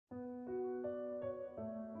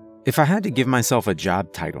If I had to give myself a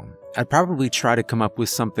job title, I'd probably try to come up with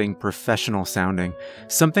something professional sounding,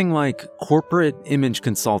 something like corporate image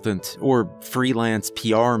consultant or freelance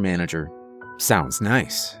PR manager. Sounds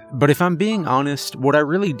nice, but if I'm being honest, what I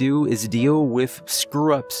really do is deal with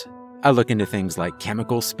screw-ups. I look into things like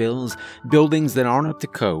chemical spills, buildings that aren't up to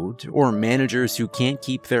code, or managers who can't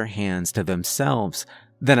keep their hands to themselves.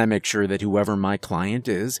 Then I make sure that whoever my client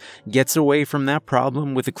is gets away from that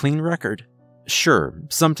problem with a clean record. Sure,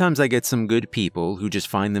 sometimes I get some good people who just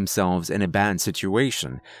find themselves in a bad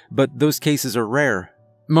situation, but those cases are rare.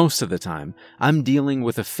 Most of the time, I'm dealing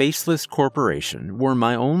with a faceless corporation where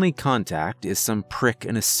my only contact is some prick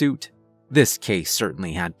in a suit. This case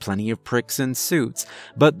certainly had plenty of pricks in suits,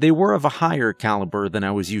 but they were of a higher caliber than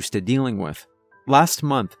I was used to dealing with. Last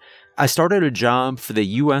month, I started a job for the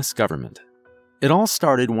US government. It all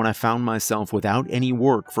started when I found myself without any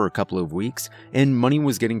work for a couple of weeks, and money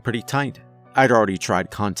was getting pretty tight. I'd already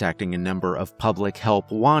tried contacting a number of public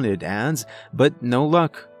help wanted ads, but no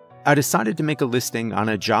luck. I decided to make a listing on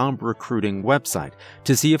a job recruiting website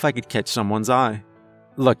to see if I could catch someone's eye.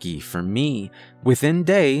 Lucky for me, within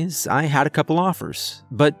days I had a couple offers,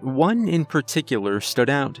 but one in particular stood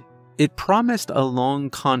out. It promised a long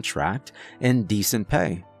contract and decent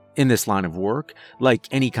pay. In this line of work, like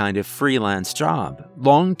any kind of freelance job,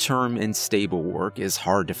 long-term and stable work is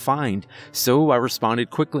hard to find, so I responded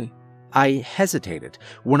quickly. I hesitated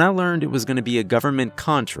when I learned it was going to be a government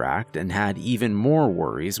contract and had even more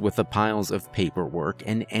worries with the piles of paperwork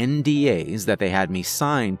and NDAs that they had me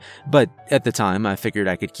sign, but at the time I figured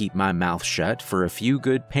I could keep my mouth shut for a few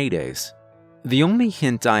good paydays. The only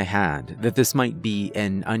hint I had that this might be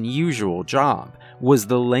an unusual job was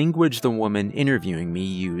the language the woman interviewing me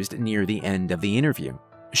used near the end of the interview.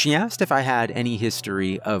 She asked if I had any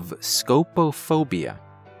history of scopophobia.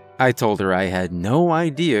 I told her I had no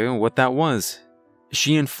idea what that was.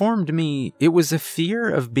 She informed me it was a fear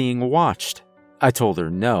of being watched. I told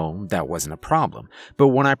her no, that wasn't a problem, but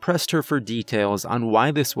when I pressed her for details on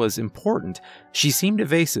why this was important, she seemed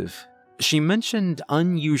evasive. She mentioned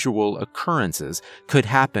unusual occurrences could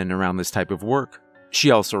happen around this type of work.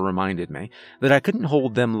 She also reminded me that I couldn't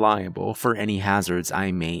hold them liable for any hazards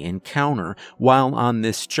I may encounter while on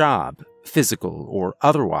this job, physical or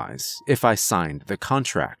otherwise, if I signed the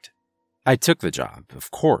contract. I took the job,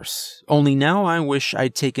 of course, only now I wish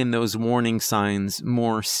I'd taken those warning signs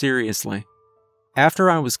more seriously. After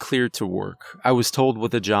I was cleared to work, I was told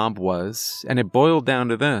what the job was, and it boiled down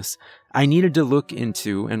to this. I needed to look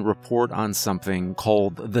into and report on something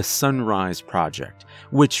called the Sunrise Project,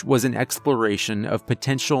 which was an exploration of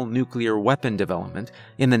potential nuclear weapon development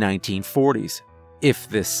in the 1940s. If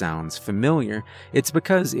this sounds familiar, it's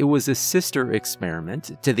because it was a sister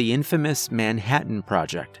experiment to the infamous Manhattan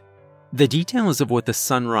Project. The details of what the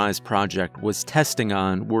Sunrise Project was testing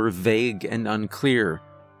on were vague and unclear.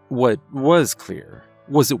 What was clear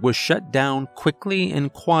was it was shut down quickly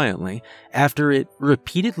and quietly after it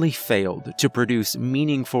repeatedly failed to produce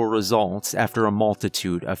meaningful results after a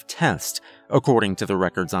multitude of tests, according to the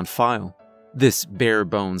records on file. This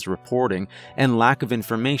bare-bones reporting and lack of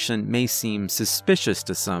information may seem suspicious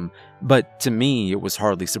to some, but to me it was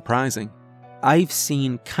hardly surprising. I've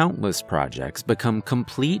seen countless projects become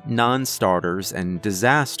complete non-starters and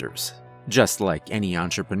disasters. Just like any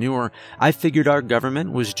entrepreneur, I figured our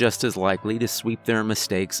government was just as likely to sweep their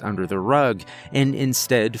mistakes under the rug and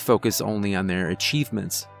instead focus only on their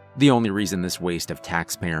achievements. The only reason this waste of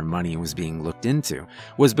taxpayer money was being looked into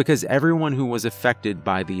was because everyone who was affected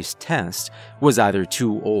by these tests was either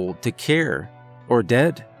too old to care or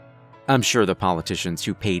dead. I'm sure the politicians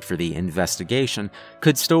who paid for the investigation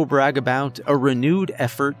could still brag about a renewed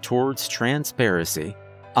effort towards transparency,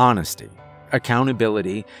 honesty,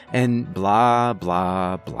 accountability, and blah,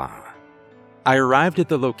 blah, blah. I arrived at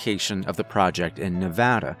the location of the project in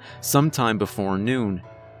Nevada sometime before noon,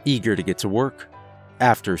 eager to get to work.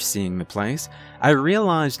 After seeing the place, I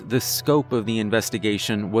realized the scope of the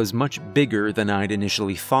investigation was much bigger than I'd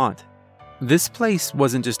initially thought. This place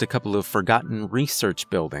wasn't just a couple of forgotten research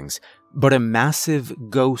buildings, but a massive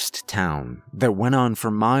ghost town that went on for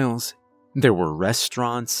miles. There were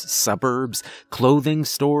restaurants, suburbs, clothing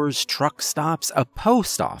stores, truck stops, a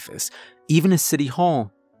post office, even a city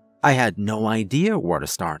hall. I had no idea where to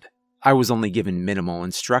start. I was only given minimal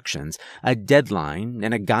instructions, a deadline,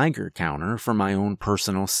 and a Geiger counter for my own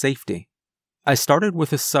personal safety. I started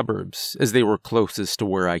with the suburbs, as they were closest to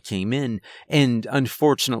where I came in, and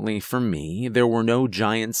unfortunately for me, there were no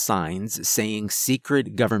giant signs saying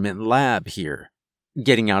secret government lab here.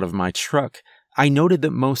 Getting out of my truck, I noted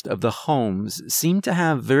that most of the homes seemed to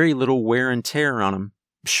have very little wear and tear on them.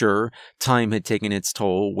 Sure, time had taken its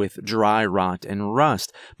toll with dry rot and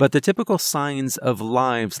rust, but the typical signs of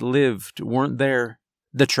lives lived weren't there.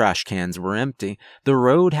 The trash cans were empty, the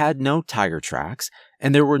road had no tire tracks,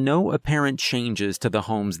 and there were no apparent changes to the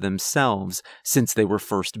homes themselves since they were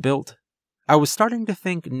first built. I was starting to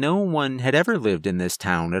think no one had ever lived in this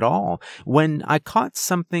town at all when I caught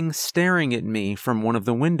something staring at me from one of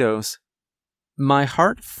the windows. My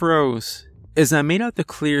heart froze as I made out the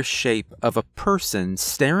clear shape of a person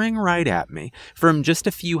staring right at me from just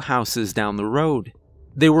a few houses down the road.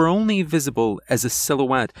 They were only visible as a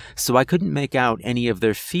silhouette, so I couldn't make out any of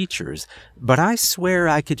their features, but I swear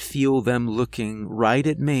I could feel them looking right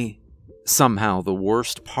at me. Somehow the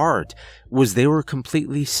worst part was they were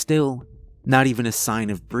completely still, not even a sign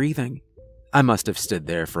of breathing. I must have stood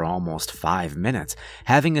there for almost 5 minutes,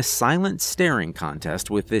 having a silent staring contest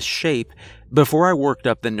with this shape before I worked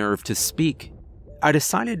up the nerve to speak. I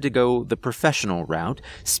decided to go the professional route,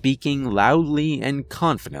 speaking loudly and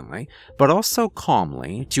confidently, but also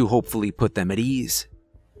calmly to hopefully put them at ease.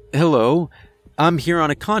 "Hello, I'm here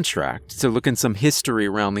on a contract to look in some history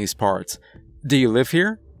around these parts. Do you live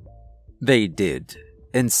here?" They did,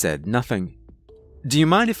 and said nothing. "Do you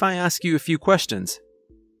mind if I ask you a few questions?"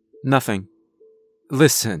 Nothing.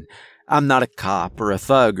 "Listen, I'm not a cop or a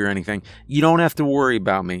thug or anything. You don't have to worry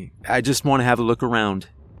about me. I just want to have a look around."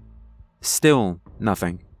 Still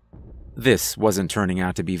nothing. This wasn't turning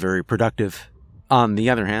out to be very productive. On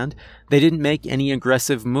the other hand, they didn't make any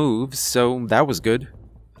aggressive moves, so that was good.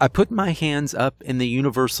 I put my hands up in the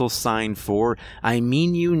universal sign for "I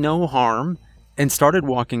mean you no harm" and started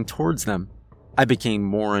walking towards them. I became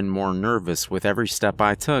more and more nervous with every step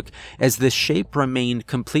I took as the shape remained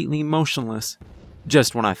completely motionless.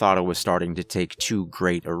 Just when I thought I was starting to take too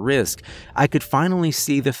great a risk, I could finally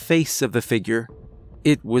see the face of the figure.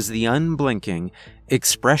 It was the unblinking,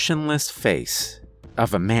 expressionless face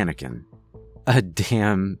of a mannequin. A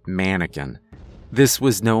damn mannequin. This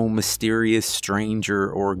was no mysterious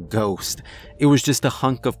stranger or ghost. It was just a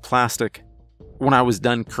hunk of plastic. When I was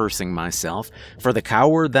done cursing myself for the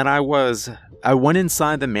coward that I was, I went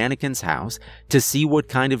inside the mannequin's house to see what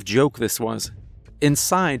kind of joke this was.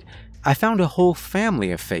 Inside, I found a whole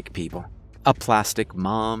family of fake people. A plastic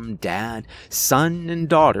mom, dad, son, and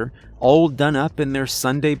daughter, all done up in their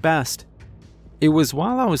Sunday best. It was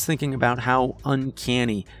while I was thinking about how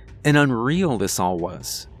uncanny and unreal this all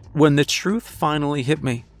was, when the truth finally hit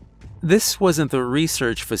me. This wasn't the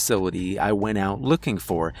research facility I went out looking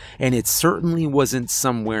for, and it certainly wasn't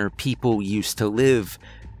somewhere people used to live.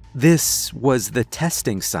 This was the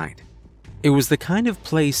testing site. It was the kind of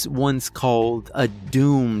place once called a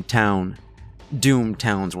doom town. Doom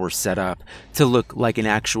towns were set up to look like an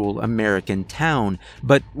actual American town,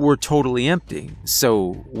 but were totally empty,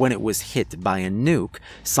 so when it was hit by a nuke,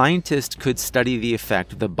 scientists could study the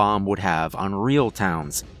effect the bomb would have on real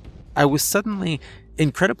towns. I was suddenly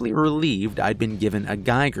incredibly relieved I'd been given a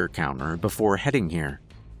Geiger counter before heading here.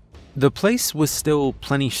 The place was still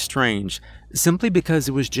plenty strange, simply because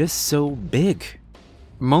it was just so big.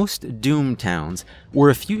 Most doom towns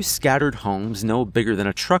were a few scattered homes no bigger than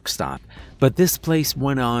a truck stop, but this place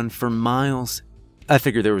went on for miles. I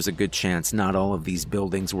figured there was a good chance not all of these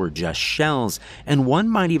buildings were just shells, and one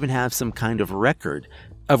might even have some kind of record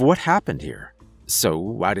of what happened here.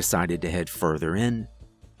 So I decided to head further in.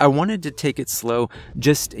 I wanted to take it slow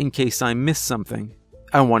just in case I missed something.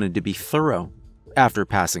 I wanted to be thorough. After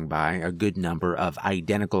passing by a good number of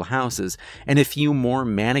identical houses and a few more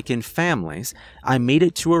mannequin families, I made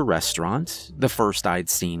it to a restaurant, the first I'd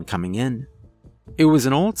seen coming in. It was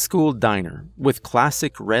an old-school diner with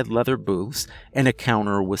classic red leather booths and a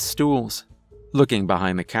counter with stools. Looking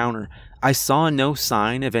behind the counter, I saw no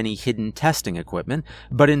sign of any hidden testing equipment,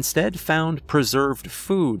 but instead found preserved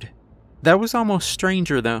food. That was almost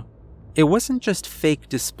stranger, though. It wasn't just fake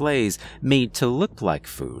displays made to look like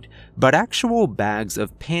food, but actual bags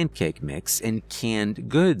of pancake mix and canned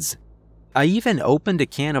goods. I even opened a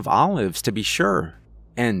can of olives to be sure,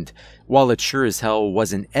 and while it sure as hell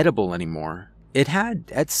wasn't edible anymore, it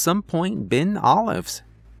had at some point been olives.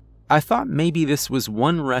 I thought maybe this was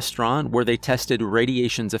one restaurant where they tested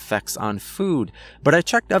radiation's effects on food, but I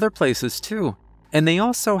checked other places too, and they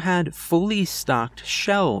also had fully stocked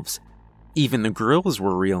shelves. Even the grills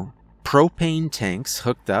were real. Propane tanks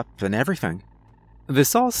hooked up and everything.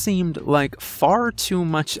 This all seemed like far too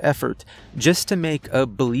much effort just to make a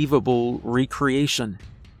believable recreation.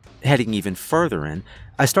 Heading even further in,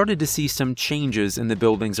 I started to see some changes in the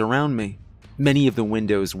buildings around me. Many of the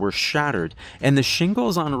windows were shattered, and the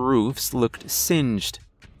shingles on roofs looked singed.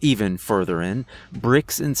 Even further in,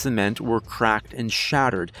 bricks and cement were cracked and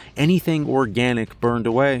shattered, anything organic burned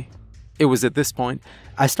away. It was at this point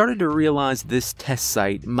I started to realize this test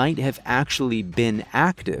site might have actually been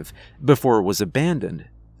active before it was abandoned.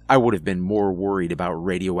 I would have been more worried about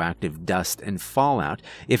radioactive dust and fallout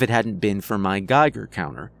if it hadn't been for my Geiger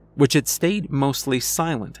counter, which had stayed mostly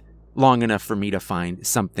silent, long enough for me to find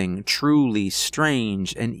something truly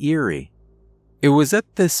strange and eerie. It was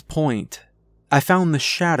at this point I found the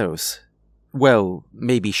shadows. Well,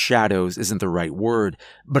 maybe shadows isn't the right word,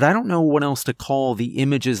 but I don't know what else to call the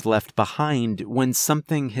images left behind when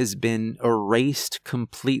something has been erased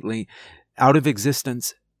completely out of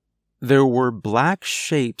existence. There were black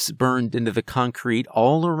shapes burned into the concrete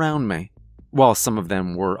all around me. While some of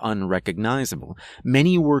them were unrecognizable,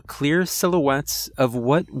 many were clear silhouettes of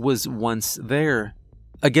what was once there.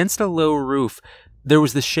 Against a low roof, there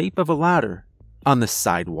was the shape of a ladder. On the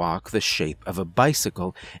sidewalk, the shape of a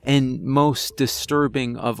bicycle. And most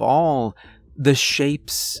disturbing of all, the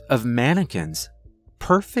shapes of mannequins.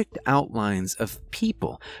 Perfect outlines of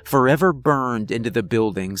people, forever burned into the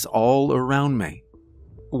buildings all around me.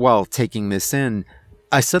 While taking this in,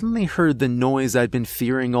 I suddenly heard the noise I'd been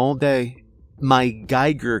fearing all day. My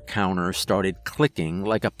Geiger counter started clicking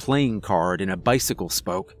like a playing card in a bicycle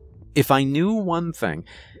spoke. If I knew one thing,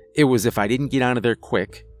 it was if I didn't get out of there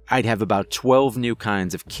quick, I'd have about 12 new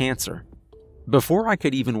kinds of cancer. Before I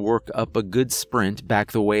could even work up a good sprint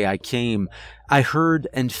back the way I came, I heard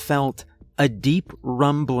and felt a deep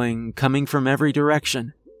rumbling coming from every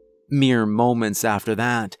direction. Mere moments after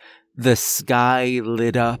that, the sky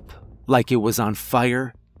lit up like it was on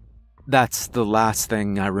fire. That's the last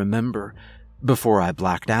thing I remember before I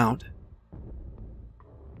blacked out.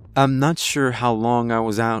 I'm not sure how long I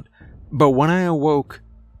was out, but when I awoke,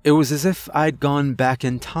 it was as if I'd gone back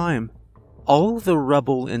in time. All the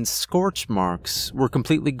rubble and scorch marks were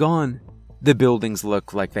completely gone. The buildings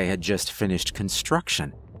looked like they had just finished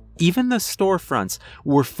construction. Even the storefronts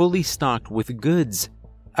were fully stocked with goods.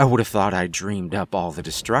 I would have thought I dreamed up all the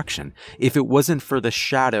destruction if it wasn't for the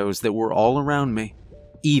shadows that were all around me.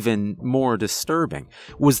 Even more disturbing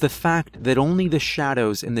was the fact that only the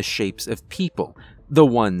shadows in the shapes of people, the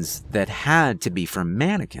ones that had to be from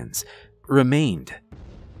mannequins, remained.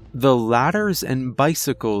 The ladders and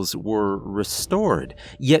bicycles were restored,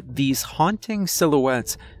 yet these haunting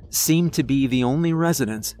silhouettes seemed to be the only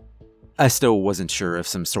residents. I still wasn't sure if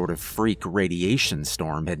some sort of freak radiation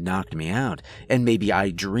storm had knocked me out, and maybe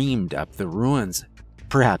I dreamed up the ruins.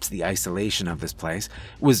 Perhaps the isolation of this place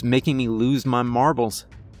was making me lose my marbles.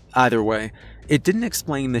 Either way, it didn't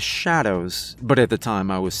explain the shadows, but at the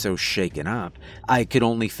time I was so shaken up, I could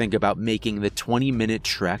only think about making the 20-minute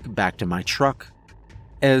trek back to my truck.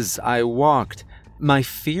 As I walked, my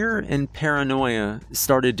fear and paranoia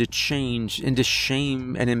started to change into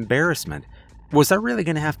shame and embarrassment. Was I really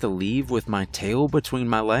going to have to leave with my tail between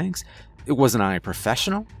my legs? Wasn't I a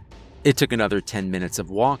professional? It took another 10 minutes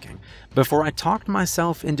of walking before I talked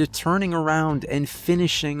myself into turning around and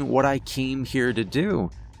finishing what I came here to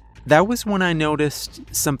do. That was when I noticed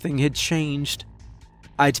something had changed.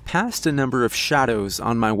 I'd passed a number of shadows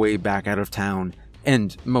on my way back out of town,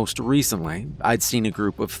 and most recently, I'd seen a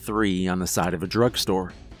group of 3 on the side of a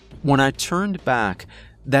drugstore. When I turned back,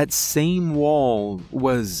 that same wall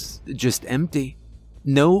was just empty.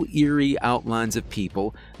 No eerie outlines of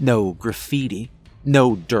people, no graffiti,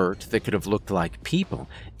 no dirt that could have looked like people.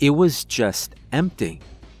 It was just empty.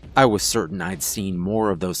 I was certain I'd seen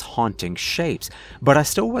more of those haunting shapes, but I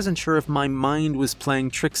still wasn't sure if my mind was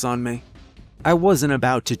playing tricks on me. I wasn't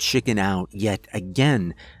about to chicken out yet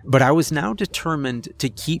again, but I was now determined to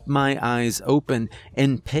keep my eyes open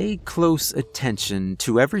and pay close attention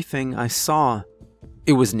to everything I saw.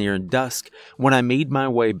 It was near dusk when I made my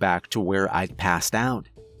way back to where I'd passed out.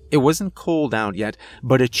 It wasn't cold out yet,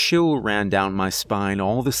 but a chill ran down my spine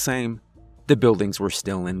all the same. The buildings were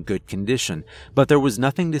still in good condition, but there was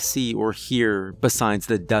nothing to see or hear besides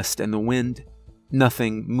the dust and the wind.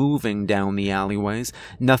 Nothing moving down the alleyways,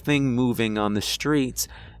 nothing moving on the streets,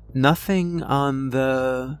 nothing on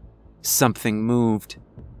the... Something moved.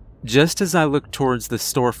 Just as I looked towards the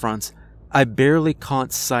storefronts, I barely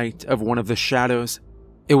caught sight of one of the shadows.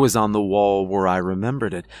 It was on the wall where I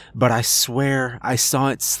remembered it, but I swear I saw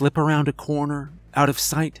it slip around a corner, out of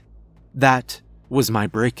sight. That was my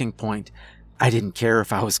breaking point. I didn't care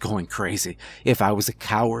if I was going crazy, if I was a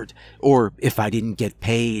coward, or if I didn't get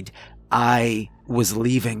paid. I was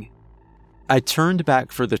leaving. I turned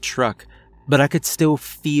back for the truck, but I could still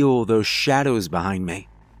feel those shadows behind me.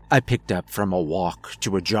 I picked up from a walk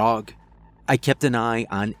to a jog. I kept an eye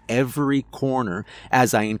on every corner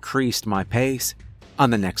as I increased my pace. On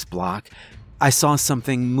the next block, I saw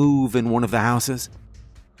something move in one of the houses.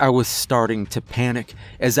 I was starting to panic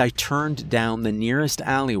as I turned down the nearest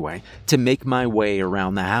alleyway to make my way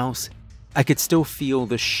around the house. I could still feel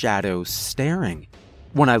the shadows staring.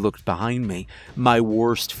 When I looked behind me, my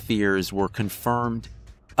worst fears were confirmed.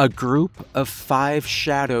 A group of 5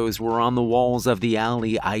 shadows were on the walls of the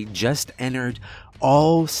alley I just entered,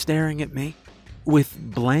 all staring at me, with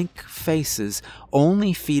blank faces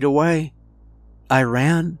only feet away. I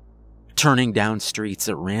ran. Turning down streets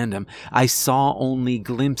at random, I saw only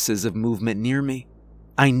glimpses of movement near me.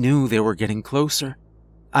 I knew they were getting closer.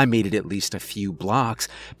 I made it at least a few blocks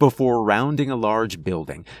before rounding a large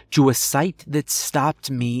building to a sight that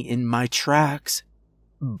stopped me in my tracks.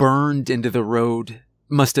 Burned into the road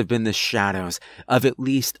must have been the shadows of at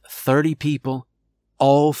least 30 people,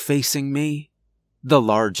 all facing me. The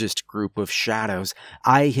largest group of shadows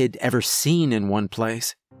I had ever seen in one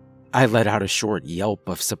place. I let out a short yelp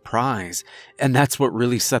of surprise, and that's what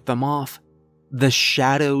really set them off. The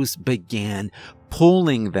shadows began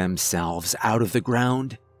pulling themselves out of the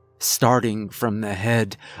ground. Starting from the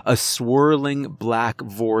head, a swirling black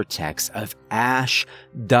vortex of ash,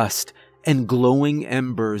 dust, and glowing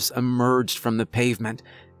embers emerged from the pavement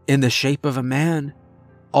in the shape of a man.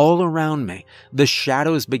 All around me, the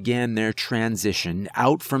shadows began their transition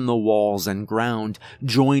out from the walls and ground,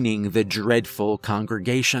 joining the dreadful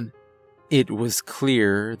congregation. It was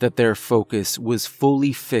clear that their focus was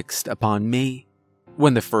fully fixed upon me.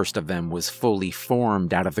 When the first of them was fully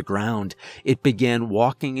formed out of the ground, it began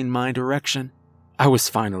walking in my direction. I was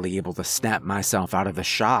finally able to snap myself out of the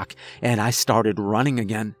shock, and I started running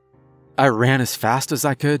again. I ran as fast as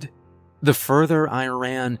I could. The further I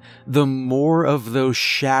ran, the more of those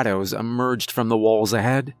shadows emerged from the walls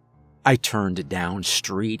ahead. I turned down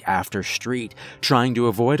street after street, trying to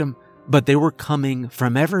avoid them, but they were coming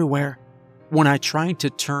from everywhere. When I tried to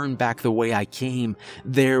turn back the way I came,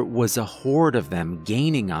 there was a horde of them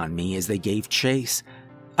gaining on me as they gave chase.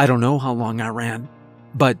 I don't know how long I ran,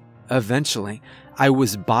 but eventually I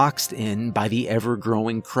was boxed in by the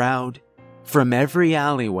ever-growing crowd. From every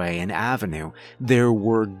alleyway and avenue, there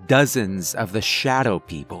were dozens of the shadow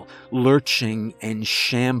people lurching and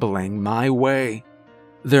shambling my way.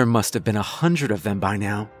 There must have been 100 of them by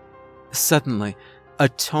now. Suddenly, a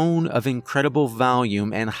tone of incredible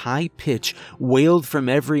volume and high pitch wailed from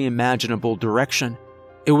every imaginable direction.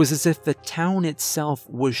 It was as if the town itself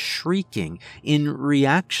was shrieking in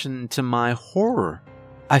reaction to my horror.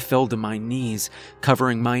 I fell to my knees,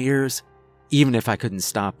 covering my ears. Even if I couldn't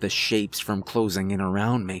stop the shapes from closing in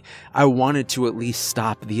around me, I wanted to at least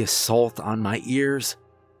stop the assault on my ears.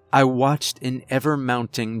 I watched in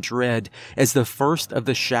ever-mounting dread as the first of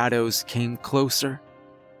the shadows came closer.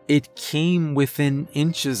 It came within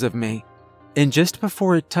inches of me, and just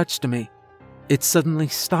before it touched me, it suddenly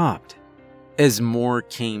stopped. As more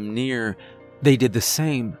came near, they did the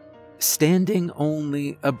same, standing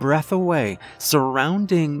only a breath away,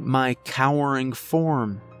 surrounding my cowering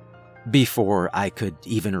form. Before I could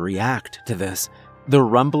even react to this, the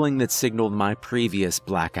rumbling that signaled my previous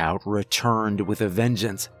blackout returned with a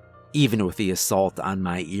vengeance. Even with the assault on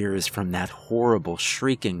my ears from that horrible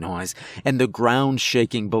shrieking noise and the ground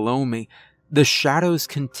shaking below me, the shadows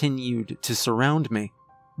continued to surround me,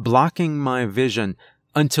 blocking my vision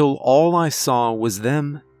until all I saw was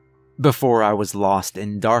them. Before I was lost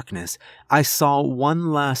in darkness, I saw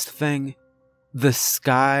one last thing. The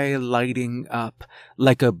sky lighting up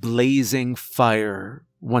like a blazing fire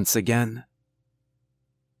once again.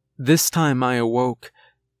 This time I awoke,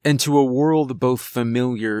 and to a world both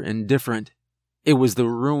familiar and different. It was the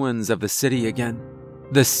ruins of the city again.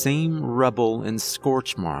 The same rubble and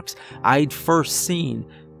scorch marks I'd first seen,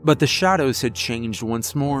 but the shadows had changed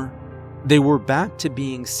once more. They were back to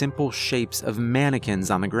being simple shapes of mannequins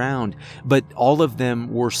on the ground, but all of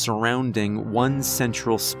them were surrounding one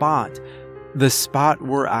central spot. The spot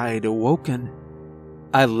where I'd awoken.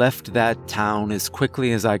 I left that town as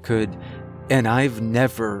quickly as I could, and I've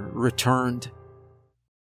never returned.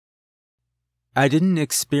 I didn't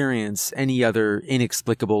experience any other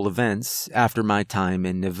inexplicable events after my time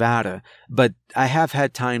in Nevada, but I have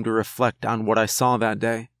had time to reflect on what I saw that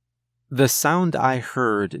day. The sound I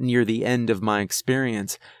heard near the end of my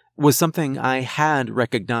experience was something I had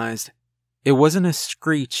recognized. It wasn't a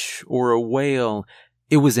screech or a wail.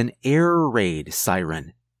 It was an air raid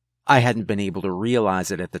siren. I hadn't been able to realize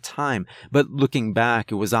it at the time, but looking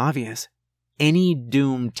back, it was obvious. Any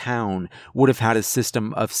doomed town would have had a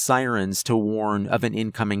system of sirens to warn of an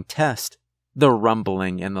incoming test. The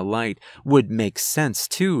rumbling and the light would make sense,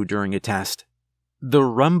 too, during a test. The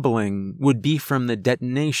rumbling would be from the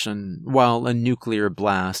detonation, while a nuclear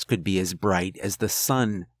blast could be as bright as the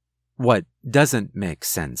sun. What doesn't make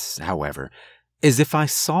sense, however, as if I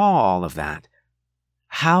saw all of that.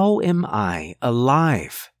 How am I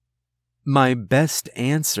alive? My best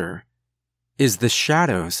answer is the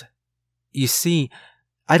shadows. You see,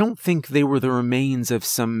 I don't think they were the remains of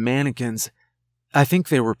some mannequins. I think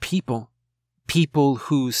they were people. People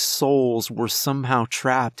whose souls were somehow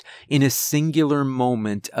trapped in a singular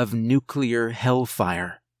moment of nuclear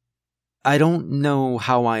hellfire. I don't know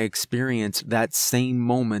how I experienced that same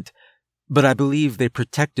moment, but I believe they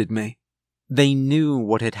protected me. They knew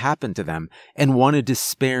what had happened to them and wanted to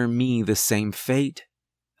spare me the same fate.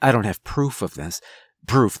 I don't have proof of this.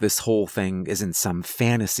 Proof this whole thing isn't some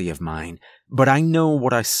fantasy of mine, but I know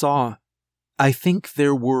what I saw. I think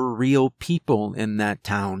there were real people in that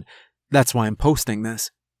town. That's why I'm posting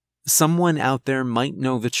this. Someone out there might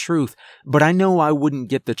know the truth, but I know I wouldn't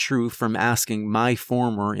get the truth from asking my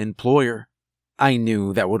former employer. I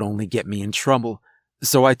knew that would only get me in trouble,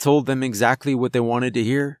 so I told them exactly what they wanted to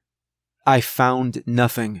hear. I found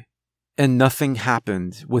nothing, and nothing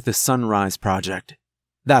happened with the Sunrise Project.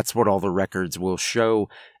 That's what all the records will show,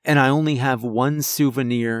 and I only have one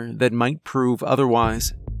souvenir that might prove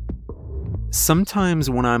otherwise.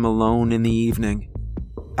 Sometimes when I'm alone in the evening,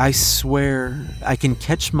 I swear I can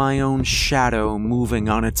catch my own shadow moving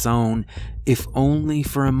on its own, if only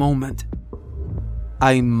for a moment.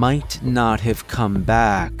 I might not have come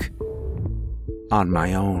back on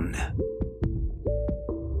my own.